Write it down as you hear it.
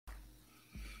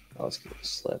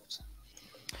Slipped.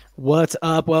 What's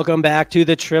up? Welcome back to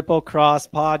the Triple Cross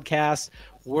Podcast.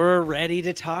 We're ready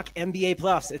to talk NBA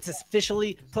playoffs. It's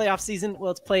officially playoff season.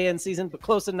 Well, it's play-in season, but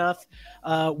close enough.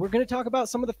 We're going to talk about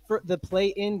some of the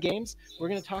play-in games. We're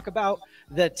going to talk about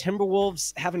the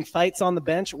Timberwolves having fights on the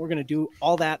bench. We're going to do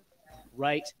all that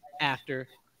right after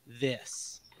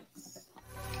this.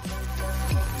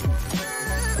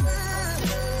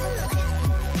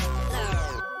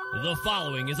 The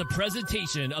following is a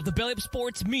presentation of the Belly Up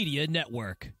Sports Media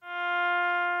Network.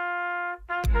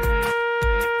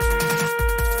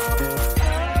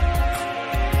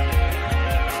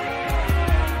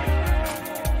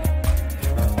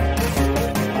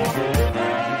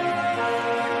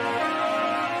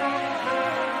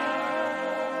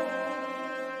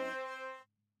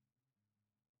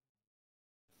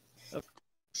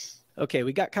 Okay,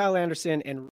 we got Kyle Anderson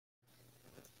and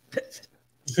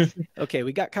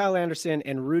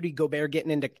Rudy Gobert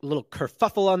getting into a little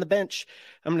kerfuffle on the bench.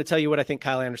 I'm going to tell you what I think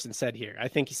Kyle Anderson said here. I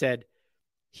think he said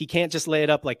he can't just lay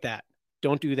it up like that.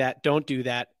 Don't do that. Don't do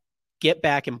that. Get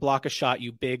back and block a shot,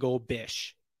 you big old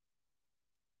bish.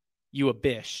 You a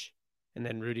bish. And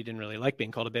then Rudy didn't really like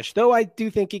being called a bish, though I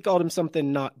do think he called him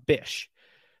something not bish.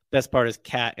 Best part is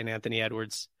Kat and Anthony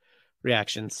Edwards'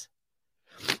 reactions.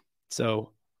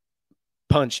 So,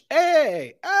 punch.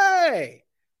 Hey!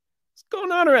 What's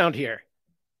going on around here?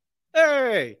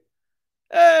 Hey!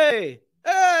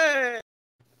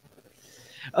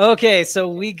 Okay, so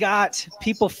we got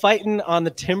people fighting on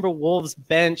the Timberwolves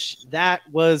bench. That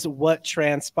was what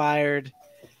transpired.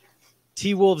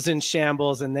 T-Wolves in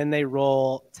shambles, and then they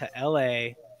roll to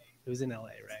L.A. It was in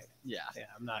L.A., right? Yeah,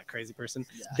 I'm not a crazy person.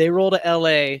 Yeah. They roll to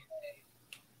L.A.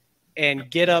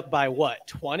 and get up by what,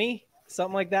 20?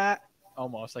 Something like that?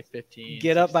 Almost like 15.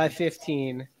 Get up by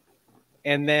 15.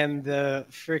 And then the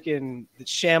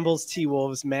shambles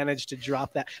T-Wolves managed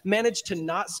to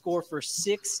not score for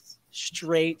 6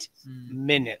 straight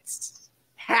minutes.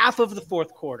 Half of the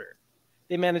fourth quarter.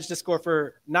 They managed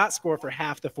to not score for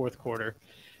half the fourth quarter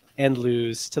and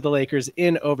lose to the Lakers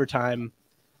in overtime.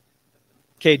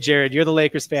 Okay, Jared, you're the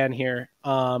Lakers fan here.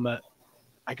 I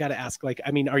got to ask,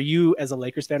 are you, as a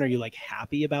Lakers fan, are you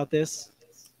happy about this?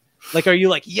 Are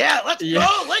you yeah, let's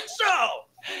go, let's go?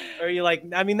 Or are you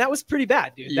that was pretty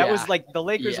bad, dude. Yeah. That was the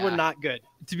Lakers were not good.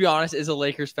 To be honest, as a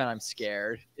Lakers fan, I'm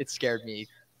scared. It scared me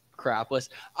crapless.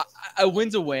 A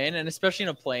win's a win, and especially in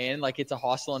a play-in, it's a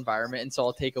hostile environment, and so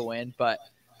I'll take a win. But,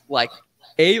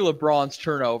 A, LeBron's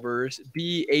turnovers,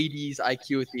 B, AD's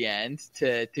IQ at the end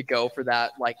to go for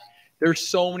that. There's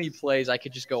so many plays I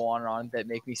could just go on and on that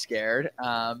make me scared.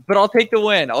 But I'll take the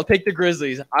win. I'll take the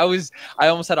Grizzlies. I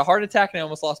almost had a heart attack, and I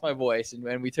almost lost my voice,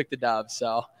 and we took the dub,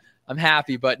 so I'm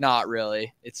happy, but not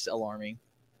really. It's alarming.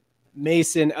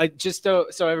 Mason, just so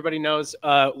everybody knows,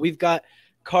 we've got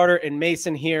Carter and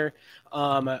Mason here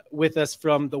with us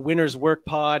from the Winners Work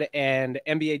Pod and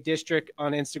NBA District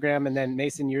on Instagram. And then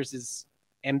Mason, yours is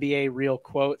NBA Real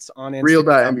Quotes on Instagram.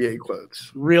 Real.NBA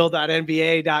quotes.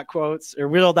 Real.NBA.quotes or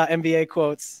Real.NBA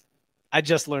quotes. I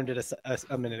just learned it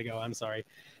a minute ago. I'm sorry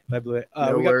if I blew it.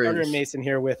 No we got worries. Carter and Mason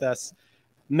here with us.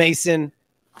 Mason,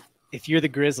 if you're the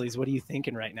Grizzlies, what are you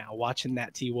thinking right now watching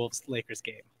that T-Wolves Lakers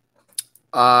game?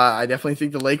 I definitely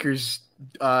think the Lakers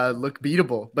look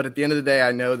beatable, but at the end of the day,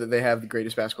 I know that they have the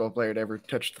greatest basketball player to ever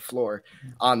touch the floor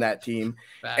on that team.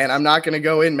 And I'm not going to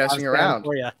go in messing around.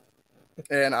 I'm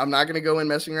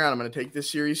going to take this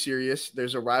series serious.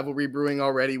 There's a rivalry brewing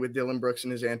already with Dylan Brooks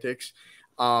and his antics.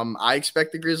 I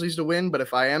expect the Grizzlies to win, but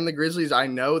if I am the Grizzlies, I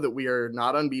know that we are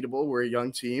not unbeatable. We're a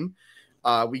young team.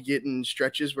 We get in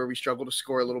stretches where we struggle to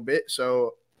score a little bit.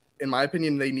 So, in my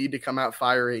opinion, they need to come out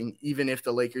firing, even if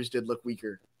the Lakers did look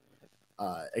weaker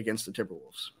against the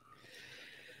Timberwolves.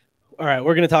 All right,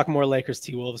 we're going to talk more Lakers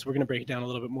T-Wolves. We're going to break it down a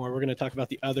little bit more. We're going to talk about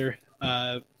the other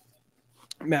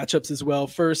matchups as well.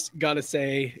 First, got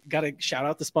to shout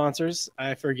out the sponsors.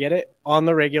 I forget it on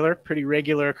the regular, pretty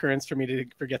regular occurrence for me to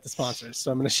forget the sponsors.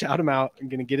 So I'm going to shout them out. I'm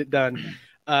going to get it done.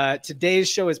 Today's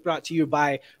show is brought to you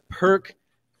by Perk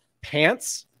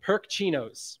Pants, Perk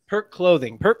Chinos, Perk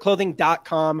Clothing,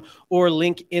 perkclothing.com, or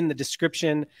link in the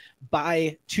description.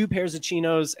 Buy 2 pairs of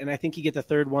chinos, and I think you get the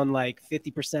third one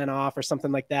 50% off or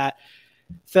something like that.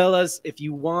 Fellas, if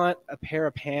you want a pair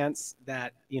of pants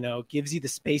that, gives you the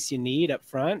space you need up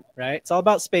front, right? It's all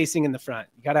about spacing in the front.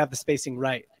 You got to have the spacing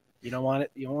right. You don't want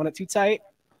it too tight.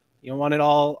 You don't want it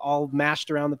all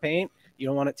mashed around the paint. You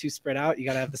don't want it too spread out. You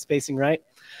got to have the spacing right.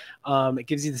 It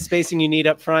gives you the spacing you need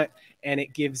up front, and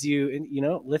it gives you,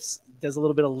 does a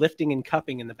little bit of lifting and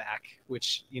cupping in the back,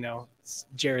 which, is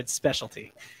Jared's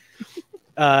specialty.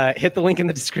 Hit the link in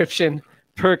the description,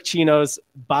 Perk Chinos.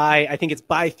 I think it's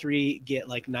buy 3, get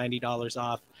like $90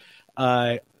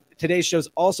 off. Today's show is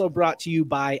also brought to you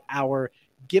by our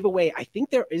giveaway. I think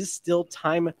there is still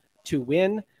time to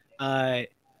win.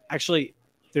 Actually,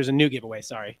 there's a new giveaway.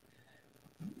 Sorry.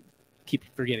 Keep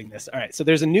forgetting this. All right. So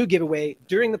there's a new giveaway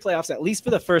during the playoffs, at least for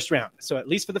the first round. So at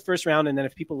least for the first round. And then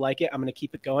if people like it, I'm going to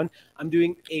keep it going. I'm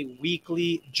doing a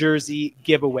weekly jersey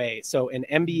giveaway. So an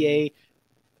NBA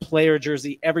player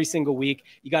jersey every single week.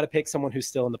 You got to pick someone who's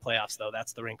still in the playoffs, though.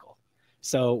 That's the wrinkle.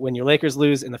 So when your Lakers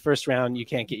lose in the first round, you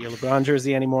can't get your LeBron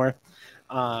jersey anymore.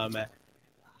 You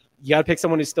got to pick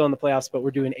someone who's still in the playoffs, but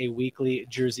we're doing a weekly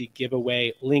jersey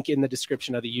giveaway. Link in the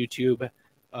description of the YouTube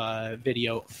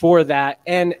video for that.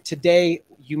 And today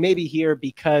you may be here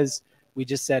because we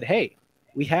just said, hey,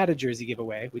 we had a jersey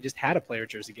giveaway. We just had a player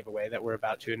jersey giveaway that we're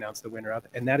about to announce the winner of.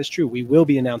 And that is true. We will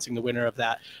be announcing the winner of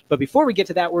that. But before we get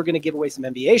to that, we're going to give away some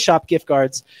NBA Shop gift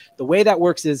cards. The way that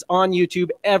works is on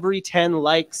YouTube, every 10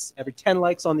 likes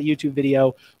on the YouTube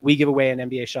video, we give away an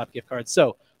NBA Shop gift card.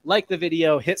 So like the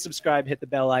video, hit subscribe, hit the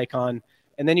bell icon,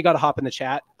 and then you got to hop in the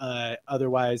chat.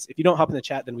 Otherwise, if you don't hop in the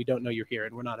chat, then we don't know you're here.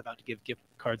 And we're not about to give gift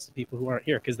cards to people who aren't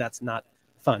here because that's not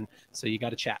fun. So you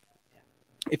got to chat.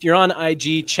 If you're on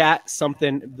IG, chat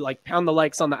something, like pound the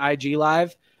likes on the IG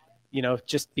live,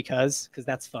 just because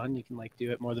that's fun. You can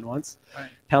do it more than once. Right.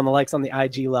 Pound the likes on the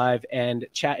IG live and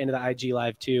chat into the IG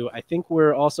live too. I think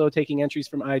we're also taking entries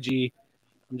from IG.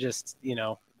 I'm just,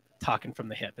 talking from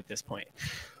the hip at this point.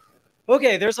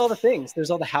 Okay, there's all the things. There's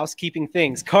all the housekeeping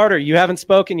things. Carter, you haven't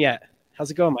spoken yet.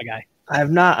 How's it going, my guy? I have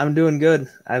not. I'm doing good.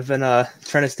 I've been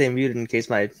trying to stay muted in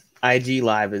case my IG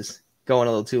live is going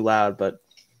a little too loud, but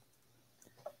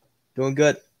doing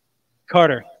good.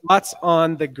 Carter, thoughts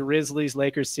on the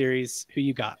Grizzlies-Lakers series? Who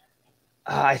you got?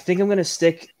 I think I'm going to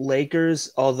stick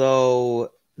Lakers,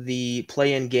 although the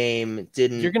play-in game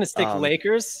didn't. You're going to stick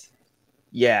Lakers?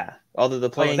 Yeah, although the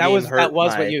play-in game hurt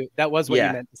that was what you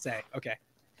meant to say. Okay.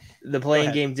 The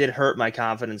play-in game did hurt my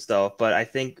confidence, though, but I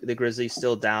think the Grizzlies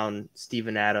still down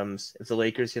Steven Adams. If the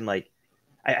Lakers can,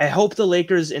 I hope the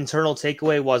Lakers' internal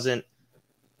takeaway wasn't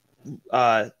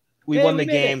we won the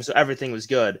game, so everything was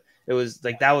good. It was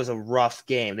that was a rough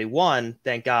game. They won,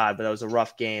 thank God, but that was a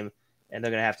rough game, and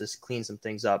they're going to have to clean some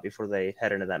things up before they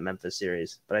head into that Memphis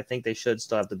series. But I think they should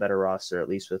still have the better roster, at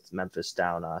least with Memphis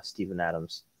down Steven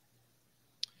Adams.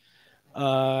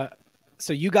 So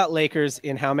you got Lakers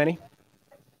in how many?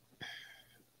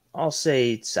 I'll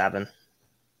say 7.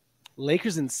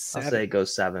 Lakers in 7. I'll say it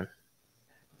goes 7.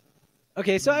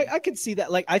 Okay, so I could see that.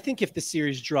 I think if the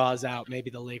series draws out, maybe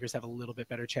the Lakers have a little bit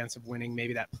better chance of winning.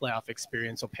 Maybe that playoff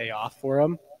experience will pay off for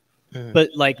them. Mm. But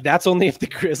that's only if the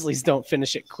Grizzlies don't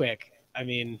finish it quick. I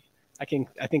mean, I think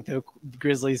the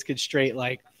Grizzlies could straight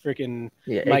freaking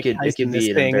Mike Tyson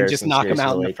this thing and just knock them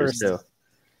out in the first.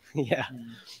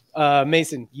 Yeah.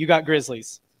 Mason, you got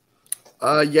Grizzlies.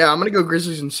 Yeah, I'm gonna go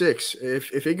Grizzlies in 6.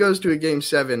 If it goes to a game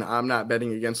 7, I'm not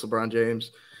betting against LeBron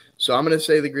James. So I'm going to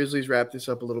say the Grizzlies wrap this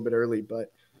up a little bit early,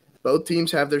 but both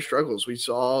teams have their struggles. We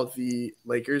saw the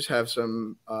Lakers have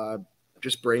some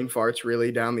just brain farts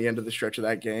really down the end of the stretch of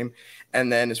that game.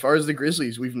 And then as far as the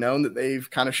Grizzlies, we've known that they've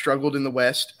kind of struggled in the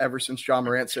West ever since John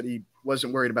Morant said he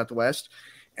wasn't worried about the West.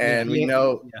 And we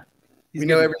know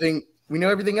everything. We know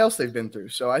everything else they've been through.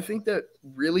 So I think that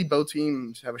really both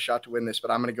teams have a shot to win this,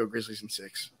 but I'm going to go Grizzlies in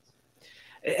 6.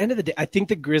 At the end of the day, I think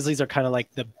the Grizzlies are kind of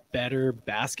the better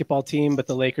basketball team, but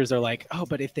the Lakers are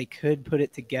but if they could put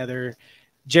it together.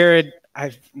 Jared,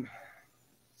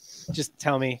 just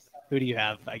tell me, who do you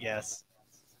have, I guess?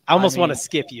 I almost want to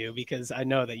skip you because I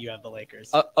know that you have the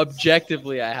Lakers.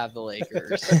 Objectively, I have the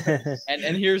Lakers.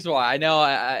 and here's why. I know,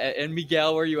 and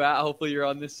Miguel, where you at? Hopefully you're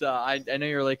on this. I know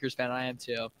you're a Lakers fan. I am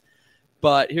too.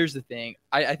 But here's the thing.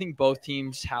 I think both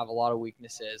teams have a lot of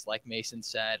weaknesses, like Mason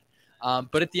said.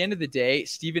 But at the end of the day,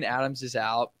 Steven Adams is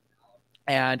out,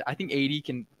 and I think AD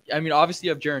can – obviously you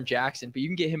have Jaren Jackson, but you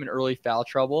can get him in early foul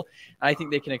trouble, and I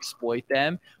think they can exploit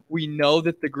them. We know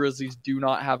that the Grizzlies do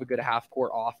not have a good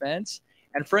half-court offense,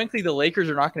 and frankly, the Lakers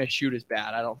are not going to shoot as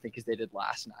bad, I don't think, as they did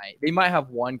last night. They might have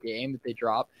one game that they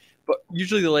drop, but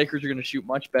usually the Lakers are going to shoot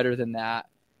much better than that.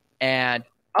 And,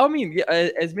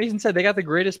 as Mason said, they got the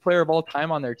greatest player of all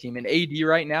time on their team, and AD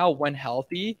right now, when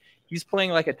healthy – he's playing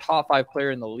like a top 5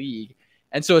 player in the league.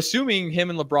 And so assuming him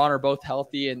and LeBron are both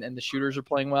healthy and the shooters are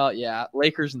playing well, yeah,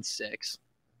 Lakers in 6.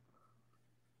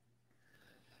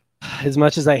 As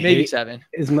much as I hate maybe 7.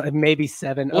 Maybe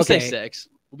 7. We'll say 6.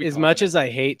 As much as I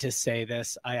hate to say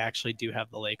this, I actually do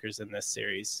have the Lakers in this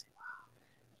series.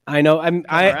 I know I'm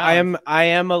going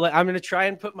to try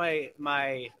and put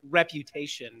my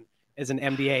reputation as an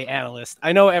NBA analyst.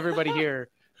 I know everybody here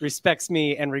respects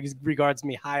me and regards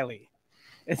me highly.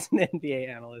 It's an NBA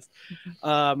analyst.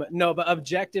 No, but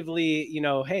objectively,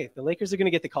 hey, the Lakers are going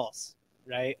to get the calls,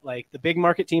 right? Like the big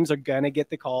market teams are going to get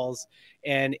the calls.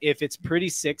 And if it's pretty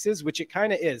sixes, which it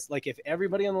kind of is, like if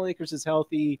everybody on the Lakers is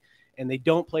healthy and they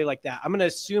don't play like that, I'm going to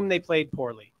assume they played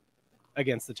poorly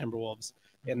against the Timberwolves.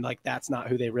 And like that's not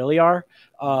who they really are.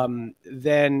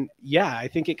 Then, yeah, I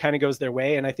think it kind of goes their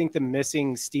way. And I think the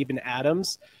missing Steven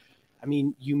Adams, I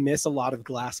mean, you miss a lot of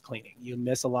glass cleaning. You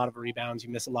miss a lot of rebounds. You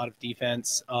miss a lot of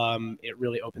defense. It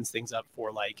really opens things up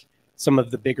for like some of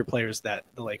the bigger players that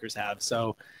the Lakers have.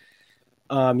 So,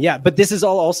 yeah, but this is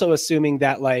all also assuming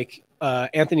that like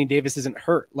Anthony Davis isn't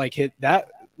hurt. Like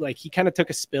he kind of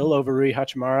took a spill over Rui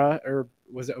Hachimura, or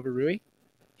was it over Rui?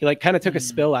 He like kind of took a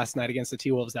spill last night against the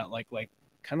T-Wolves that like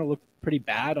kind of looked pretty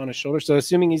bad on his shoulder. So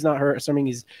assuming he's not hurt,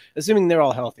 assuming they're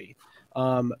all healthy.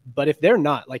 But if they're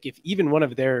not, like if even one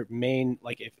of their main,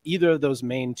 like if either of those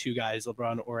main two guys,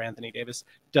 LeBron or Anthony Davis,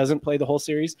 doesn't play the whole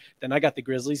series, then I got the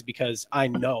Grizzlies because I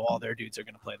know all their dudes are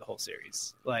going to play the whole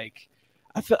series. Like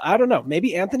I don't know,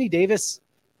 maybe Anthony Davis,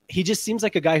 he just seems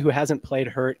like a guy who hasn't played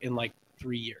hurt in like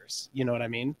 3 years. You know what I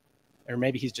mean? Or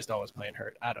maybe he's just always playing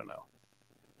hurt. I don't know.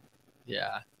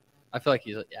 Yeah. I feel like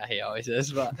he always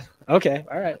is, but okay.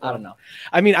 All right. Well, I don't know.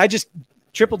 I mean,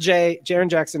 Triple J, Jaren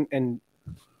Jackson, and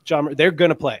John, they're going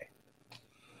to play.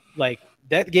 Like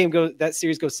that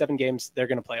series goes 7 games. They're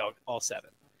going to play all 7.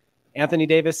 Anthony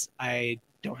Davis, I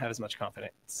don't have as much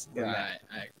confidence in that.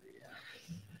 I agree.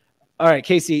 Yeah. All right,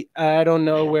 Casey, I don't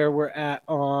know where we're at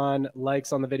on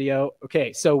likes on the video.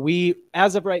 Okay. So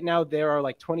as of right now, there are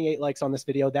like 28 likes on this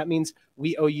video. That means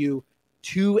we owe you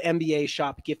 2 NBA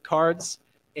Shop gift cards.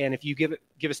 And if you give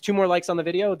us 2 more likes on the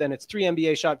video, then it's 3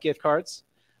 NBA Shop gift cards.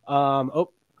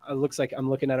 It looks like I'm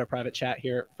looking at our private chat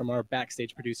here from our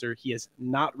backstage producer. He is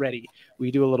not ready. We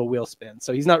do a little wheel spin.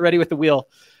 So he's not ready with the wheel.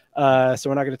 So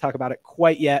we're not going to talk about it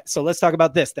quite yet. So let's talk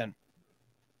about this then.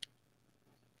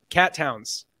 Cat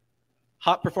Towns.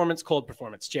 Hot performance, cold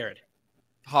performance. Jared.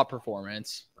 Hot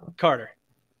performance. Carter.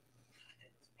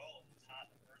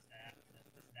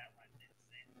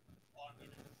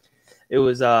 It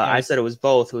was, I said it was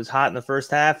both. It was hot in the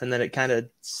first half, and then it kind of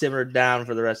simmered down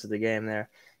for the rest of the game there.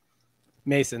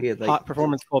 Mason, hot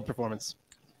performance, cold performance.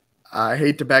 I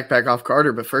hate to backpack off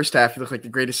Carter, but first half he looked like the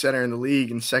greatest center in the league,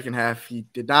 and second half he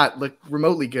did not look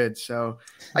remotely good. So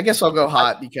I guess I'll go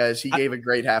hot because he gave a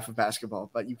great half of basketball,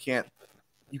 but you can't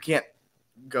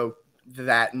go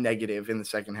that negative in the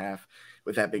second half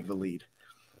with that big of a lead.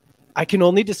 I can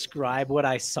only describe what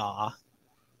I saw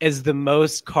as the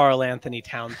most Karl Anthony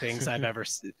Town things I've ever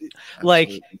seen. Like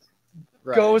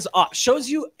goes off, shows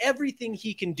you everything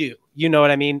he can do. You know what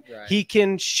I mean? Right. He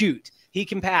can shoot, he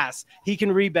can pass, he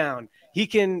can rebound, he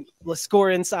can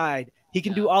score inside, he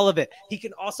can do all of it. He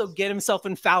can also get himself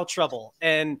in foul trouble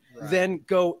and then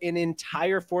go an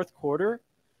entire fourth quarter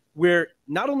where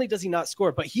not only does he not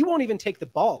score, but he won't even take the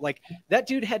ball. Like that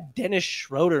dude had Dennis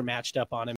Schroeder matched up on him